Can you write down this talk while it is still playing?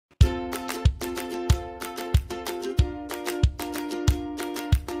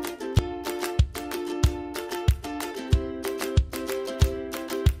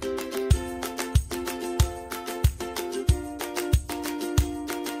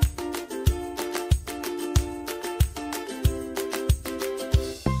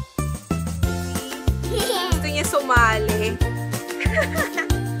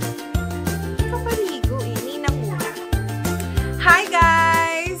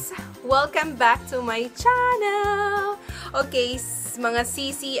Welcome back to my channel! Okay, mga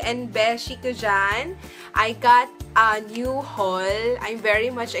Sissy and Beshi ko dyan, I got a new haul. I'm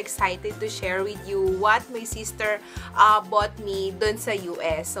very much excited to share with you what my sister bought me dun sa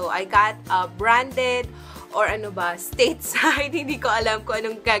US. So, I got a branded or ano ba, stateside. Hindi ko alam kung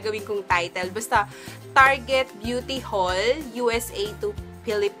anong gagawin kong title. Basta, Target Beauty Haul, USA to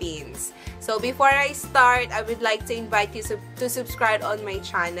Philippines. So, before I start, I would like to invite you to subscribe on my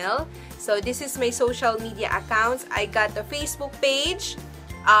channel. So, this is my social media accounts. I got a Facebook page.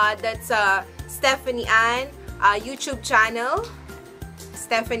 That's Stephanie Ann. YouTube channel.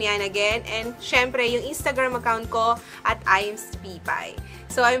 Stephanie Ann again. And, syempre, yung Instagram account ko at IMSPPI.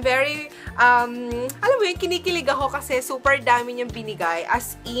 So, I'm very, alam mo yun, kinikilig ako kasi super dami niyang binigay.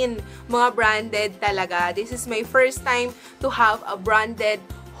 As in, mga branded talaga. This is my first time to have a branded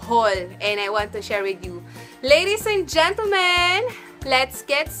haul. And I want to share with you. Ladies and gentlemen, let's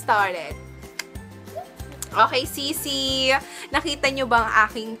get started. Okay, Sissy, nakita nyo ba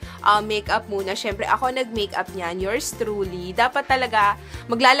ang aking makeup muna? Siyempre, ako nag-makeup niyan. Yours truly. Dapat talaga,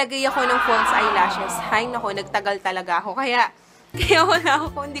 maglalagay ako ng false eyelashes. Hay, nako, nagtagal talaga ako. Kaya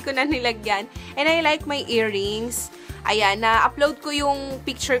wala ako, hindi ko na nilagyan. And I like my earrings. Ayan, na-upload ko yung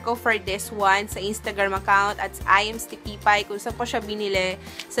picture ko for this one sa Instagram account at IMSTPPI kung saan ko siya binili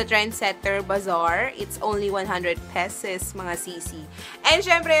sa Trendsetter Bazaar. It's only 100 pesos, mga Sissy. And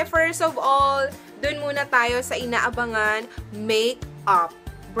syempre, first of all, dun muna tayo sa inaabangan, makeup.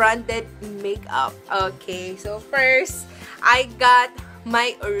 Branded makeup. Okay, so first, I got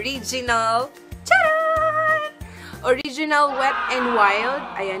my original, charan! Original Wet n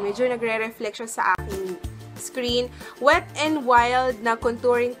Wild. Ayan, medyo nagre-reflect siya sa aking screen. Wet n Wild na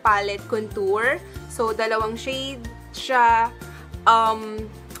contouring palette contour. So, dalawang shade siya.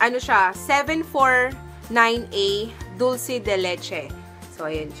 Ano siya? 749A Dulce de Leche. So,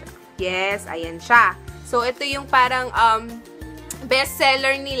 ayan siya. Yes, ayan siya. So, ito yung parang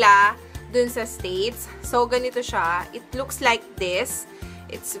bestseller nila dun sa States. So, ganito siya. It looks like this.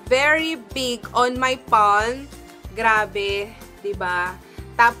 It's very big on my palm. Grabe, diba?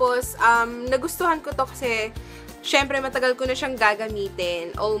 Tapos, nagustuhan ko to kasi, syempre, matagal ko na siyang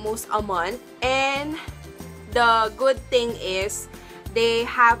gagamitin. Almost a month. And, the good thing is, they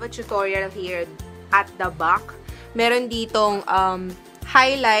have a tutorial here at the back. Meron ditong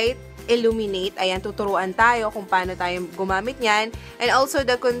highlight, illuminate. Ayan, tuturuan tayo kung paano tayo gumamit niyan. And also,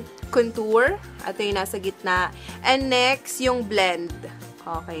 the contour. Ito yung nasa gitna. And next, yung blend.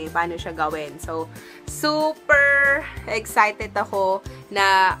 Okay, paano siya gawin? So, super excited ako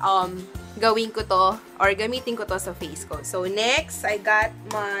na gawin ko to or gamitin ko to sa face ko. So, next, I got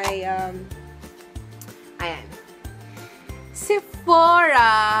my ayan.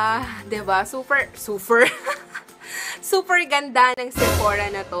 Sephora. Diba? Super super ganda ng Sephora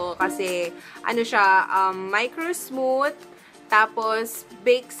na to kasi ano siya, micro smooth tapos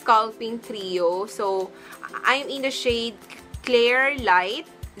bake sculpting trio. So, I'm in the shade Clear Light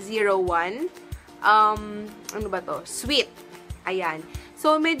 01. Ano ba to? Sweet. Ayan.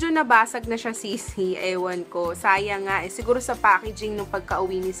 So, medyo nabasag na siya, Sissy. Ewan ko. Sayang nga. Siguro sa packaging ng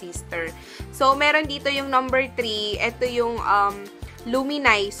pagka-uwi ni sister. So, meron dito yung number 3. Ito yung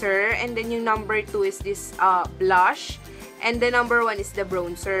luminizer. And then yung number 2 is this blush. And the number 1 is the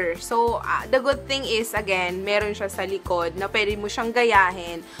bronzer. So, the good thing is, again, meron siya sa likod na pwede mo siyang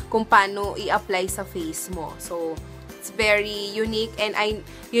gayahin kung paano i-apply sa face mo. So, it's very unique and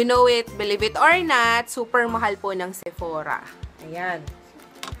you know it, believe it or not, super mahal po ng Sephora. Ayan.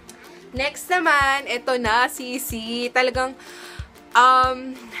 Next naman, ito na, Sissy. Talagang,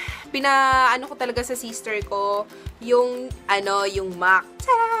 ano ko talaga sa sister ko, yung MAC.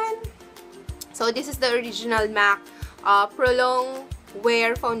 Taran! So, this is the original MAC Prolong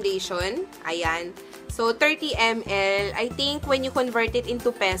Wear Foundation. Ayan. So, 30 ml. I think when you convert it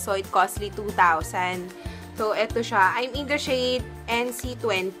into peso, it costly 2,000. So, eto siya. I'm in the shade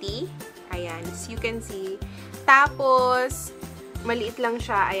NC20. Ayan. As you can see. Tapos, maliit lang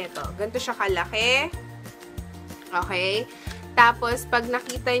siya. Ayan to. Ganito siya kalaki. Okay. Tapos, pag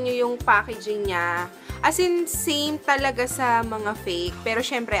nakita nyo yung packaging niya, as in, same talaga sa mga fake. Pero,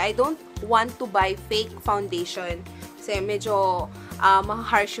 syempre, I don't want to buy fake foundation. Kasi, medyo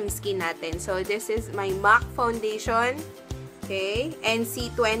ma-harsh yung skin natin. So, this is my MAC foundation. Okay.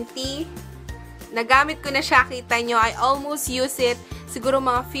 NC20. Nagamit ko na siya, kita nyo. I almost use it siguro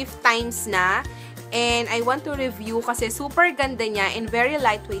mga 5 times na. And I want to review kasi super ganda niya and very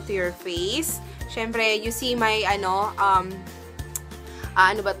lightweight to your face. Siyempre, you see my, ano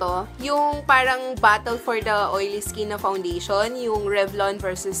ba to? Yung parang battle for the oily skin na foundation. Yung Revlon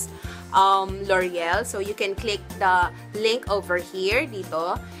versus L'Oreal. So, you can click the link over here,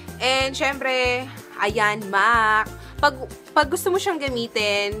 dito. And, syempre, ayan, MAC. Pag gusto mo siyang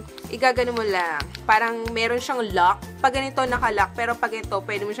gamitin, igagano mo lang. Parang meron siyang lock. Pag ganito, naka-lock. Pero pag ito,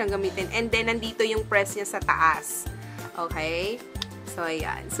 pwede mo siyang gamitin. And then, nandito yung press niya sa taas. Okay? So,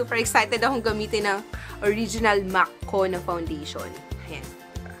 ayan. Super excited akong gamitin ng original MAC ko na foundation. Ayan.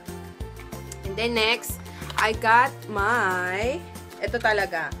 And then, next, I got my... Ito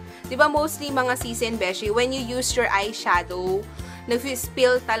talaga. Diba mostly mga Sissy and Beshi, when you use your eyeshadow,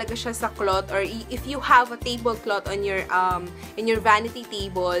 nag-spill talaga siya sa cloth, or if you have a tablecloth on your in your vanity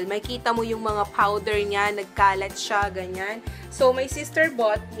table, makita mo yung mga powder niya, nagkalat siya, ganyan. So, my sister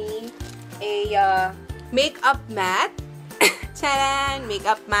bought me a makeup mat. Charan!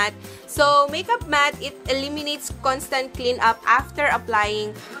 Makeup mat. So, makeup mat, it eliminates constant cleanup after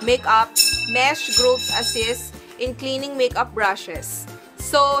applying makeup. Mesh groups assist in cleaning makeup brushes.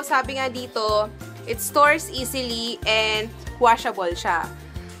 So, sabi nga dito, it stores easily and washable siya.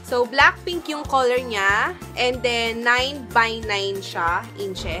 So, black pink yung color niya. And then, 9 by 9 siya,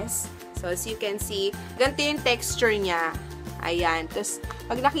 inches. So, as you can see, ganito yung texture niya. Ayan. Tapos,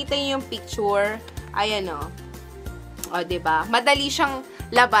 pag nakita niyo yung picture, ayan o. O, diba? Madali siyang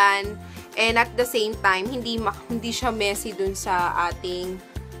laban. And at the same time, hindi siya messy dun sa ating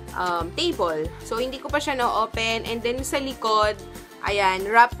table. So, hindi ko pa siya na-open. And then, sa likod, ayan,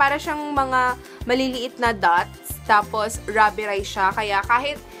 wrap, para siyang mga maliliit na dots. Tapos, rubberized siya. Kaya,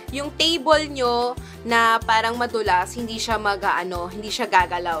 kahit yung table nyo na parang madulas, hindi siya hindi siya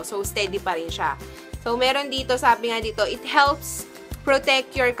gagalaw. So, steady pa rin siya. So, meron dito, sabi nga dito, it helps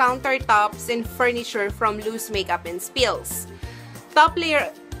protect your countertops and furniture from loose makeup and spills. Top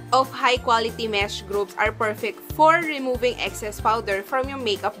layer of high-quality mesh groups are perfect for removing excess powder from your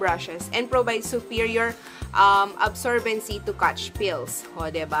makeup brushes and provide superior absorbency to catch spills.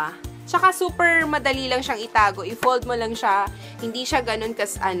 O, diba? Tsaka super madali lang siyang itago. I-fold mo lang siya. Hindi siya ganun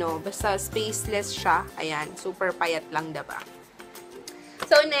basta spaceless siya. Ayan, super payat lang, diba?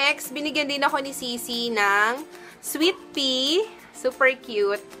 So, next, binigyan din ako ni Sissy ng Sweet Pea. Super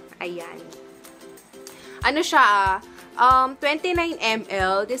cute. Ayan. Ano siya, 29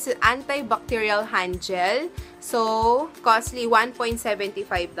 ml. This is antibacterial hand gel. So, costly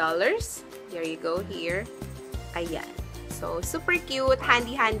 $1.75. There you go, here. Ayan. So, super cute.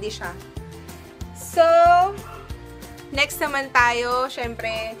 Handy-handy siya. So, next naman tayo,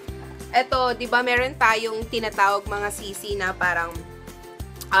 syempre, eto, di ba meron tayong tinatawag mga Sissy na parang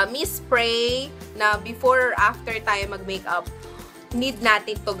mist spray na before or after tayo mag-makeup, need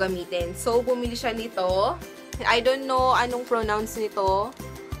natin to gamitin. So, bumili siya nito. I don't know anong pronounce nito.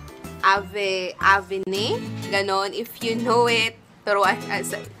 Avene. Ganon. If you know it, pero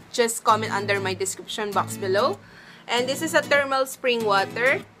just comment under my description box below. And this is a thermal spring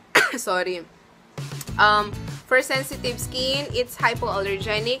water. Sorry. For sensitive skin, it's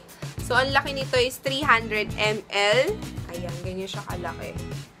hypoallergenic. So, ang laki nito is 300 ml. Ayan, ganyan siya kalaki.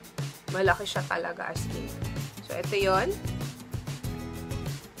 Malaki siya talaga as in. So, ito yon.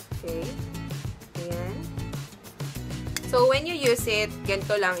 Okay. Ayan. So, when you use it,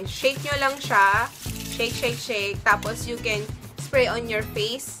 ganito lang. Shake nyo lang siya. Shake, shake, shake. Tapos, you can spray on your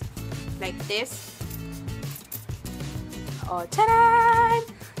face. Like this. Oh, charan!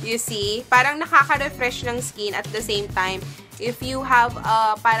 You see? Parang nakaka-refresh ng skin at the same time. If you have,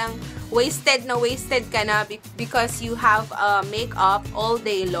 parang wasted ka na because you have makeup all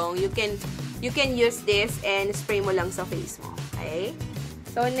day long, you can use this and spray mo lang sa face mo. Okay?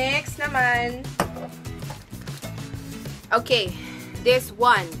 So, next naman, okay, this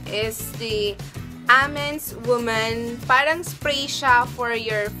one is the Amens Woman. Parang spray siya for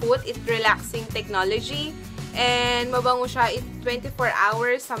your foot. It's relaxing technology. And mabango siya. It's 24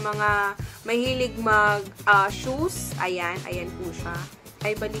 hours sa mga mahilig mag-shoes. Ayan. Ayan po siya.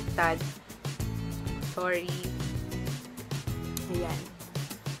 Ay, baliktad. Sorry. Ayan.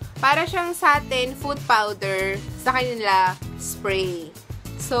 Para siyang satin foot powder sa kanila spray.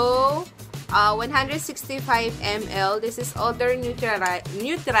 So, 165 ml. This is odor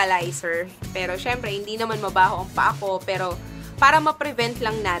neutralizer. Pero, syempre, hindi naman mabaho ang paa ko. Pero, para ma-prevent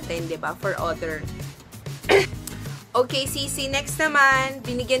lang natin, diba? For odor. Okay, Sissy. Next naman,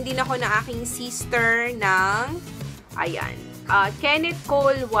 binigyan din ako ng aking sister ng, ayan, Kenneth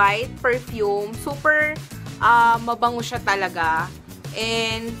Cole White Perfume. Super mabango siya talaga.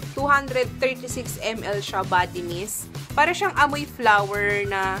 And 236 ml siya body mist. Para siyang amoy flower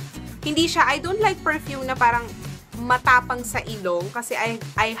na, hindi siya, I don't like perfume na parang matapang sa ilong. Kasi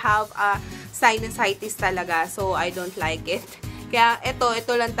I have sinusitis talaga. So, I don't like it. Kaya,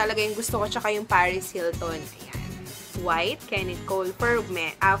 ito lang talaga yung gusto ko. Tsaka yung Paris Hilton. Ayan. white. Kenneth Cole for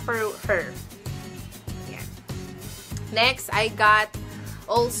her. Yan. Next, I got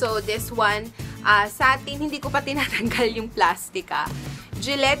also this one. Satin, hindi ko pa tinatanggal yung plastic,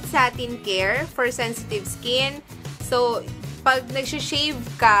 Gillette Satin Care for sensitive skin. So, pag nagsishave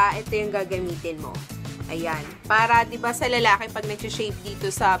ka, ito yung gagamitin mo. Ayan. Para, di ba sa lalaki, pag nagsishave dito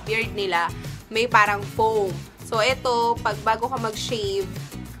sa beard nila, may parang foam. So, ito, pag bago ka mag-shave,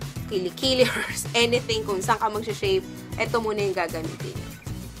 kilikili or anything, kung saan ka mag-shave, ito muna yung gagamitin.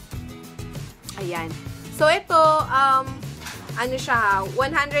 Ayan. So, ito, ano siya,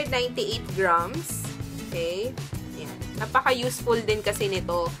 198 grams. Okay? Ayan. Napaka-useful din kasi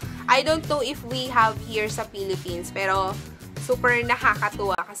nito. I don't know if we have here sa Philippines, pero super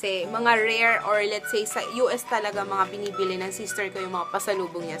nakakatuwa kasi mga rare or let's say sa US talaga mga binibili ng sister ko yung mga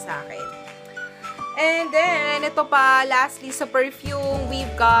pasalubong niya sa akin. And then, ito pa, lastly sa perfume,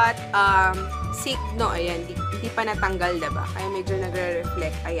 we've got Signo. Ayan, hindi pa natanggal, diba? Kaya medyo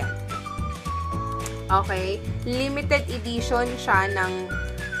nagre-reflect. Ayan. Okay. Limited edition siya ng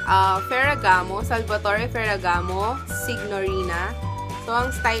Ferragamo, Salvatore Ferragamo, Signorina. So,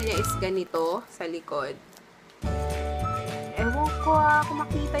 ang style niya is ganito sa likod. Ewan ko kung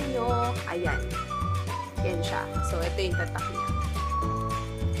makita nyo. Ayan. Yan siya. So, ito yung tatak niya.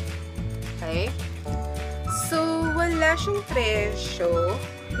 Okay. So, wala siyang presyo.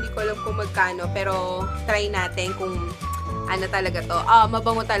 Hindi ko alam kung magkano. Pero, try natin kung ano talaga to.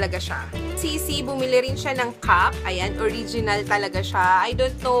 Mabango talaga siya. Sissy, bumili rin siya ng cup. Ayan, original talaga siya. I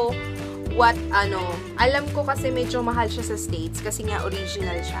don't know what, alam ko kasi medyo mahal siya sa States kasi nga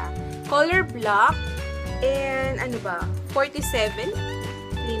original siya. Color black. And, 47.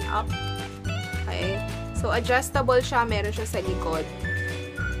 Clean up. Okay. So, adjustable siya. Meron siya sa likod.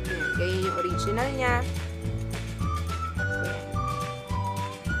 Ayan, ganyan yung original niya. Ayan.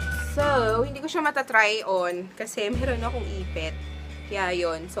 So, hindi ko siya matatry on kasi meron akong ipit. Kaya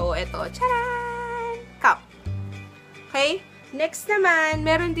yun. So, eto. Charan! Cup. Okay? Next naman,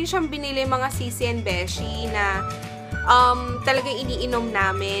 meron din siyang binili mga Sissy and Beshi na talagang iniinom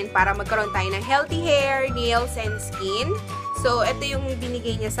namin para magkaroon tayo ng healthy hair, nails, and skin. So, ito yung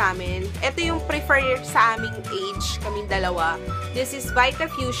binigay niya sa amin. Ito yung prefer sa aming age, kaming dalawa. This is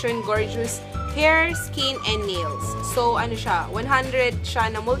Vitafusion Gorgeous Hair, Skin, and Nails. So, ano siya? 100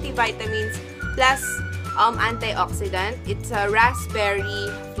 siya na multivitamins plus antioxidant. It's a raspberry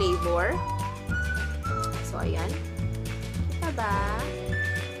flavor. So, ayan. Kita ba?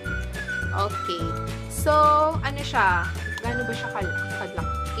 Okay. So, ano siya? Gano'n ba siya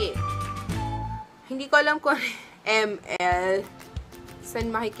kalaki? Hindi ko alam kung ml.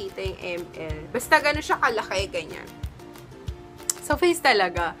 Saan makikita yung ml? Basta gano'n siya kalaki, ganyan. So, face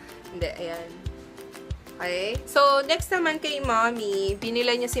talaga. Hindi, ayan. Okay? So, next naman kay Mommy.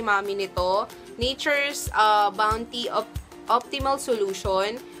 Binila niya si Mommy nito. Nature's Bounty Optimal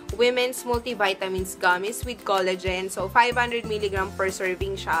Solution. Women's Multivitamins Gummies with Collagen. So, 500 mg per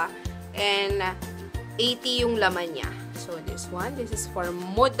serving siya. And 80 yung laman niya. So, this one. This is for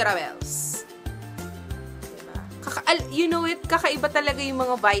mood travels. Diba? You know it, kakaiba talaga yung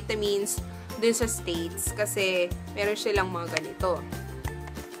mga vitamins dun sa States. Kasi, meron silang mga ganito.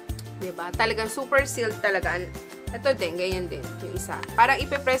 Diba? Talagang super sealed talaga. Ito din, ganyan din. Yung isa. Parang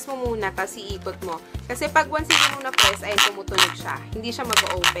ipipress mo muna, tapos iikot mo. Kasi pag once hindi mo na-press, ay tumutunog siya. Hindi siya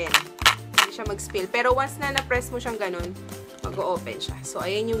mag-open. Hindi siya mag-spill. Pero once na na-press mo siyang ganun, mag-open siya. So,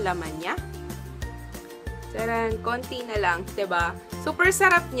 ayan yung laman niya. Taran, konti na lang, diba? Super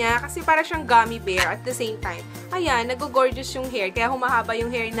sarap niya kasi para siyang gummy bear at the same time. Ayan, nag-gorgeous yung hair. Kaya humahaba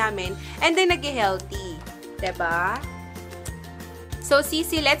yung hair namin. And then, nag-healthy. Diba? So,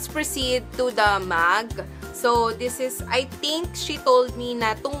 Sissy, let's proceed to the mug. So, this is, I think she told me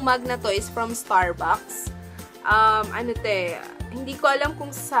na tong mug na to is from Starbucks. Hindi ko alam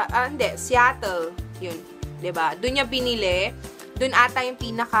kung sa, hindi, Seattle. Yun, diba? Doon niya binili. Doon ata yung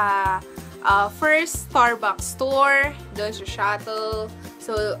pinaka first Starbucks store. Doon sa Seattle.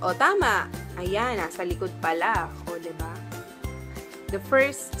 So, tama. Ayan, nasa likod pala. Diba? The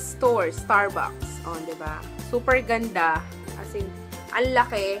first store, Starbucks. Diba? Super ganda. As in, ang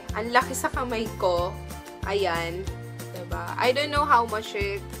laki sa kamay ko. Ayan. Diba? I don't know how much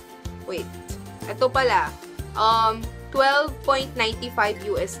it... Wait. Ito pala.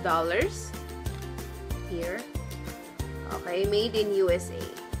 $12.95 US. Here. Okay. Made in USA.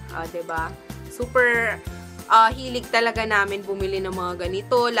 Diba? Super hilig talaga namin bumili ng mga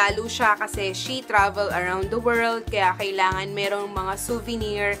ganito. Lalo siya kasi she travel around the world. Kaya kailangan merong mga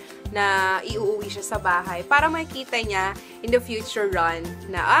souvenir na iuuwi siya sa bahay para makita niya in the future run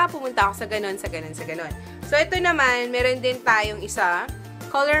na, pumunta ako sa ganon, sa ganon, sa ganon. So, ito naman, meron din tayong isa,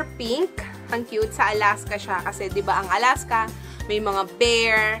 color pink. Ang cute. Sa Alaska siya. Kasi, di ba, ang Alaska, may mga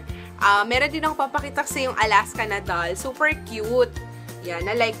bear. Meron din akong papakita sa yung Alaska na doll. Super cute. Yan,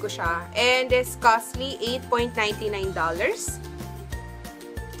 na-like ko siya. And it's costly, $8.99.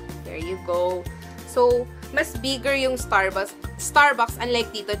 There you go. So, mas bigger yung Starbucks,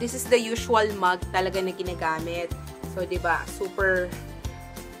 unlike dito, this is the usual mug talaga na ginagamit. So, diba, super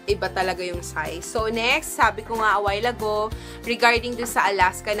iba talaga yung size. So, next, sabi ko nga a while ago, regarding dun sa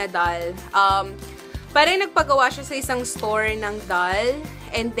Alaska na doll, parang nagpagawa siya sa isang store ng doll,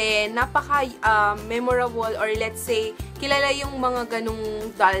 and then, napaka-memorable, or let's say, kilala yung mga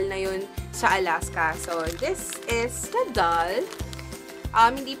ganong doll na yun sa Alaska. So, this is the doll.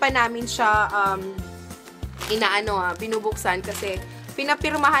 Hindi pa namin siya, binubuksan kasi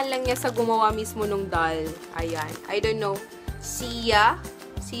pinapirmahan lang niya sa gumawa mismo nung doll. Ayan. I don't know. Sia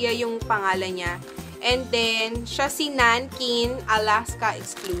yung pangalan niya. And then, siya si Nankin, Alaska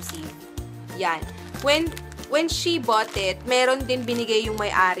exclusive. Yan. When she bought it, meron din binigay yung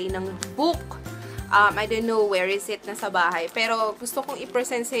may-ari ng book. I don't know where is it, nasa bahay. Pero gusto kong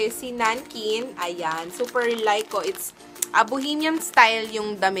i-present sa'yo si Nankin. Ayan. Super like ko. It's a bohemian style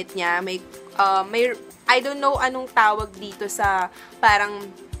yung damit niya. May I don't know anong tawag dito sa parang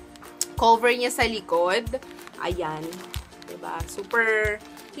cover niya sa likod. Ayan. Diba? Super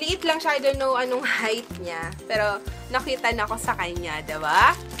liit lang siya. I don't know anong height niya. Pero nakita na ko sa kanya.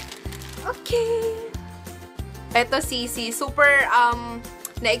 Diba? Okay. Eto Sissy. Super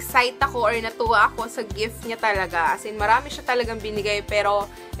na-excite ako or natuwa ako sa gift niya talaga. As in, marami siya talagang binigay. Pero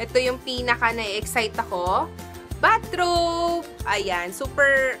ito yung pinaka na-excite ako. Bathrobe! Ayan,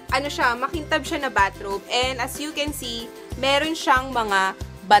 super, siya, makintab siya na bathrobe. And as you can see, meron siyang mga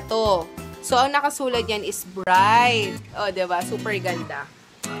bato. So, ang nakasulat yan is bride. O, diba? Super ganda.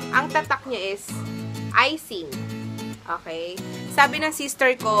 Ang tatak niya is icing. Okay? Sabi ng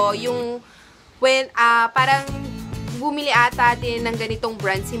sister ko, parang bumili ata din ng ganitong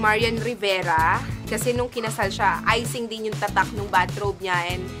brand si Marian Rivera. Kasi nung kinasal siya, icing din yung tatak ng bathrobe niya.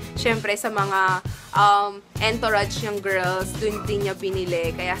 And, syempre, sa mga entourage ng girls, dun din niya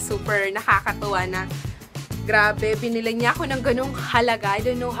binili. Kaya super nakakatuwa na grabe, binili niya ako ng ganung halaga. I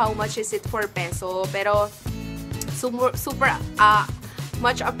don't know how much is it for peso. Pero super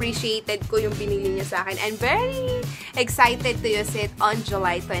much appreciated ko yung binili niya sa akin. And very excited to use it on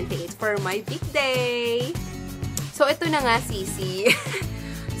July 28 for my big day. So, ito na nga, Sissy.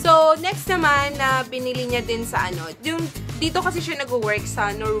 So, next naman na binili niya din sa dito kasi siya nag-work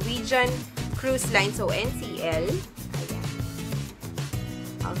sa Norwegian Cruise Line, so NCL. Ayan.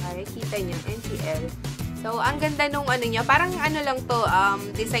 Okay, kita niyo, NCL. So, ang ganda nung niya, parang lang to,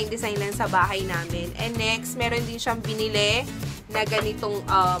 design lang sa bahay namin. And next, meron din siyang binili na ganitong,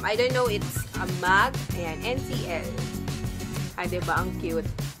 I don't know, it's a mug. Ayan, NCL. Diba? Ang cute.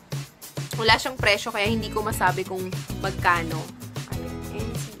 Wala siyang presyo, kaya hindi ko masabi kung magkano. Ayan,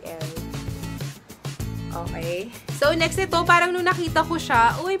 NCL. Okay. So, next ito, parang nung nakita ko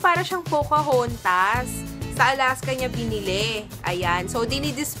siya, uy, parang siyang Pocahontas. Sa Alaska niya binili. Ayan. So,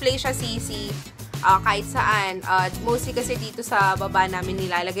 dinidisplay siya, Sissy, kahit saan. Mostly kasi dito sa baba namin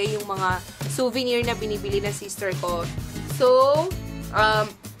nilalagay yung mga souvenir na binibili ng sister ko. So,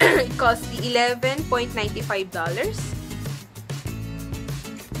 it cost $11.95.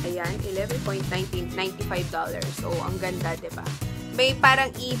 Ayan, $11.95. So, ang ganda, diba? May parang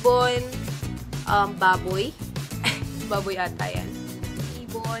ibon, baboy. Baboy ata yan.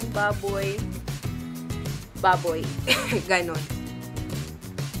 Ibon, baboy. Ganon.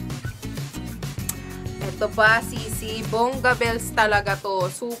 Ito ba, Sissy? Bongga bells talaga to.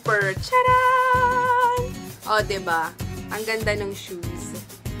 Super. Charan! O, diba? Ang ganda ng shoes.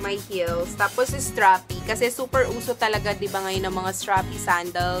 May heels. Tapos, strappy. Kasi super uso talaga, diba, ngayon ng mga strappy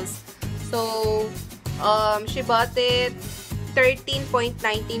sandals. So, she bought it $13.99.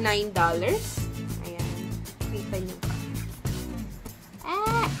 Ayan. Kita nyo pa.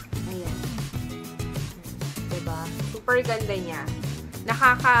 Ayan. Diba? Super ganda niya.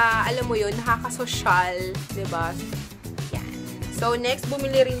 Alam mo yun, nakaka-social. Diba? Yan. So, next,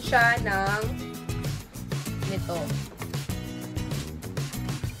 bumili rin siya ng nito.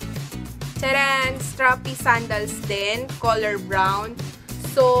 Charan! Strappy sandals din. Color brown.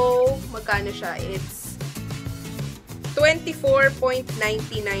 So, magkano siya? It's $24.99.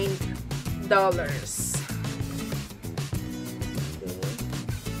 Okay.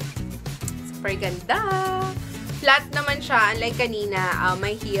 Super ganda! Flat naman siya. Unlike kanina,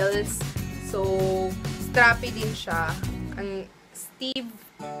 may heels. So, strappy din siya. Ang Steve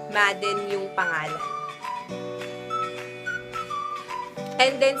Madden yung pangalan.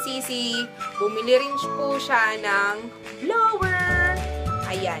 And then, Sissy, bumili rin po siya ng blower.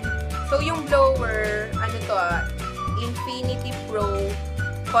 Ayan. So, yung blower, ano to Infinity Pro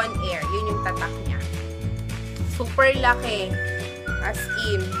Con Air. Yun yung tatak niya. Super laki. As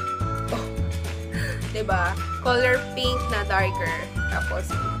in. Oh. Diba? Color pink na darker. Tapos,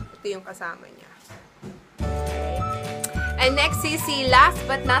 ito yung kasama niya. Okay. And next, Sissy, last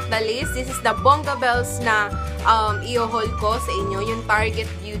but not the least, this is the Bongga Bells na i-haul ko sa inyo. Yung Target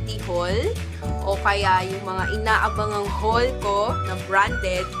Beauty haul. O kaya yung mga inaabangang haul ko na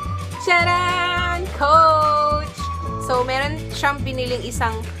branded. Charan! Coach! So, meron siyang biniling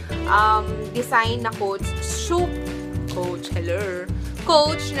isang design na Coach.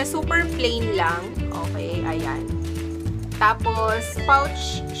 Coach na super plain lang. Okay, ayan. Tapos,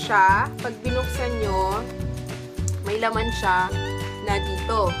 pouch siya. Pag binuksan nyo, may laman siya na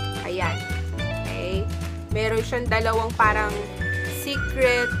dito. Ayan. Okay. Meron siyang dalawang parang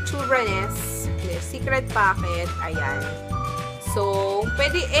secret packet. Ayan. So,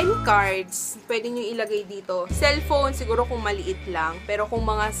 pwede end cards, pwede nyo ilagay dito. Cellphone, siguro kung maliit lang. Pero kung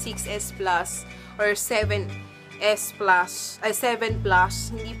mga 6S Plus or 7S Plus, 7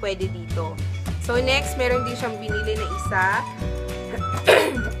 Plus, hindi pwede dito. So, next, meron din siyang binili na isa.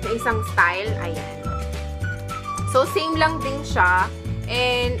 na isang style. Ayan. So, same lang din siya.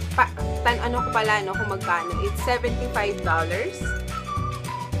 And, ano ko pala, no, kung magkano. It's $75.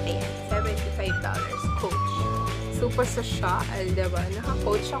 Ayan, $75. Coach. Super social, diba?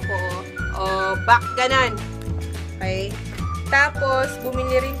 Naka-coach ako. O, back ganan. Okay. Tapos,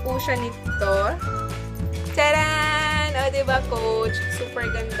 bumili rin po siya nito. Taran! O, diba, Coach? Super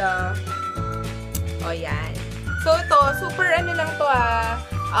ganda. O, yan. So, ito, super ano lang to,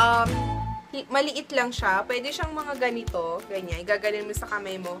 maliit lang siya. Pwede siyang mga ganito. Ganyan. Gaganin mo sa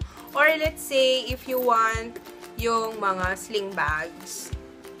kamay mo. Or, let's say, if you want yung mga sling bags.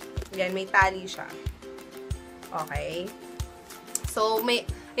 Yan, may tali siya. Okay. So,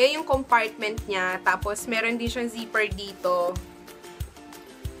 yan yung compartment niya. Tapos, meron din siyang zipper dito.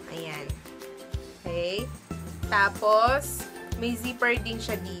 Ayan. Okay. Tapos, may zipper din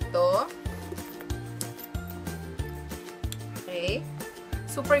siya dito. Okay.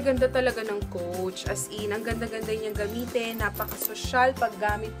 Super ganda talaga ng Coach. As in, ang ganda-ganda niyang gamitin. Napaka-social pag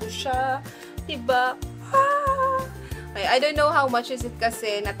gamit mo siya. Diba? Okay, I don't know how much is it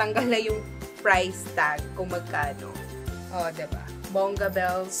kasi natanggal na yung price tag kung magkano. O, diba? Bongga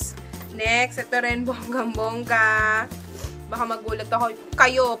Bells. Next, ito rin bonggang-bongga. Baka magulat ako.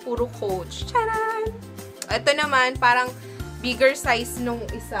 Kayo, puro Coach. Charan! Ito naman, parang bigger size nung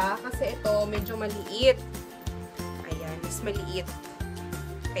isa. Kasi ito, medyo maliit. Ayan, mas maliit.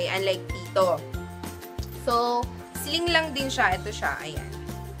 Okay, unlike dito. So, sling lang din siya. Ito siya. Ayan.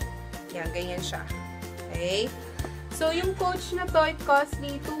 Yan, ganyan siya. Okay? So, yung Coach na to, it cost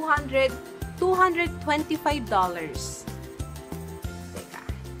me $225. Teka.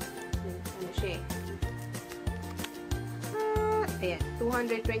 Ano siya eh? Ayan,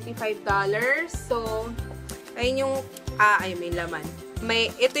 $225. So, ayun yung, ay, may laman.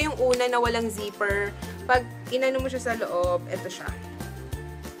 Ito yung una na walang zipper. Pag inano mo siya sa loob, ito siya.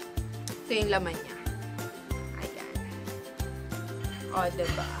 Ito yung laman niya. Ayan. O,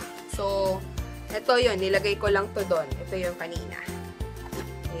 diba? So, ito yun. Nilagay ko lang to doon. Ito yung kanina.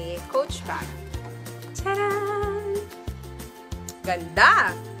 Okay, Coach bag. Tcharan!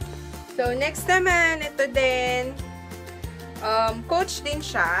 Ganda! So, next naman, ito din. Coach din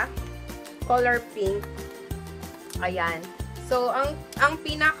siya. Color pink. Ayan. So, ang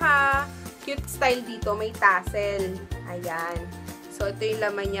pinaka-cute style dito, may tassel. Ayan. So, ito yung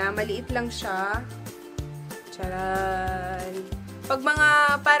laman niya. Maliit lang siya. Tcharan! Pag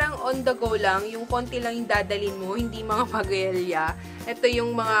mga parang on the go lang, yung konti lang yung dadalin mo, hindi mga pagelya. Ito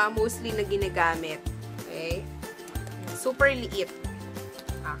yung mga mostly na ginagamit. Okay? Super liit.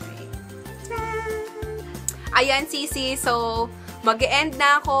 Okay. Ayan, Sissy. So, mag-e-end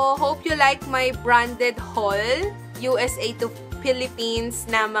na ako. Hope you like my branded haul. USA to Philippines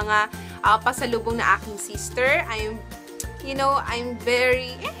na mga pasalubong na aking sister. I'm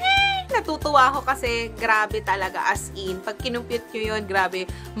very... natutuwa ako kasi grabe talaga, as in. Pag kinumpute nyo yun, grabe,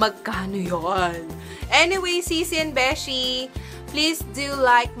 magkano yun? Anyway, Sissy and Beshi, please do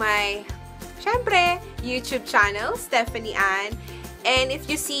like my, syempre, YouTube channel, Stephanie Ann. And if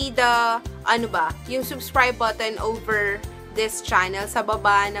you see the, yung subscribe button over this channel, sa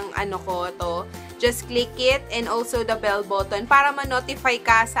baba ng to, just click it, and also the bell button para ma-notify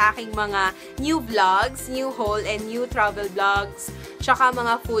ka sa aking mga new vlogs, new haul, and new travel vlogs, tsaka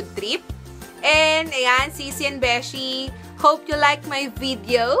mga food trip. And, ayan, Sissy and Beshi, hope you like my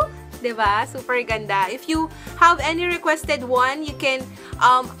video. Diba? Super ganda. If you have any requested one, you can,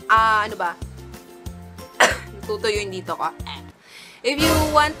 natutuyo yung dito ko. If you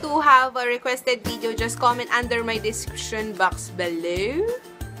want to have a requested video, just comment under my description box below.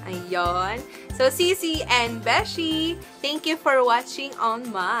 Ayun. So, Sissy and Beshi, thank you for watching on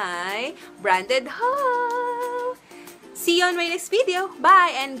my branded haul. See you on my next video.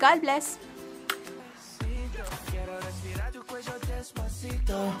 Bye and God bless.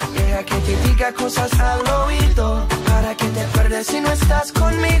 Deja que te diga cosas al oído, para que te acuerdes si no estás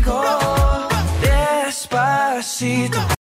conmigo. Despacito.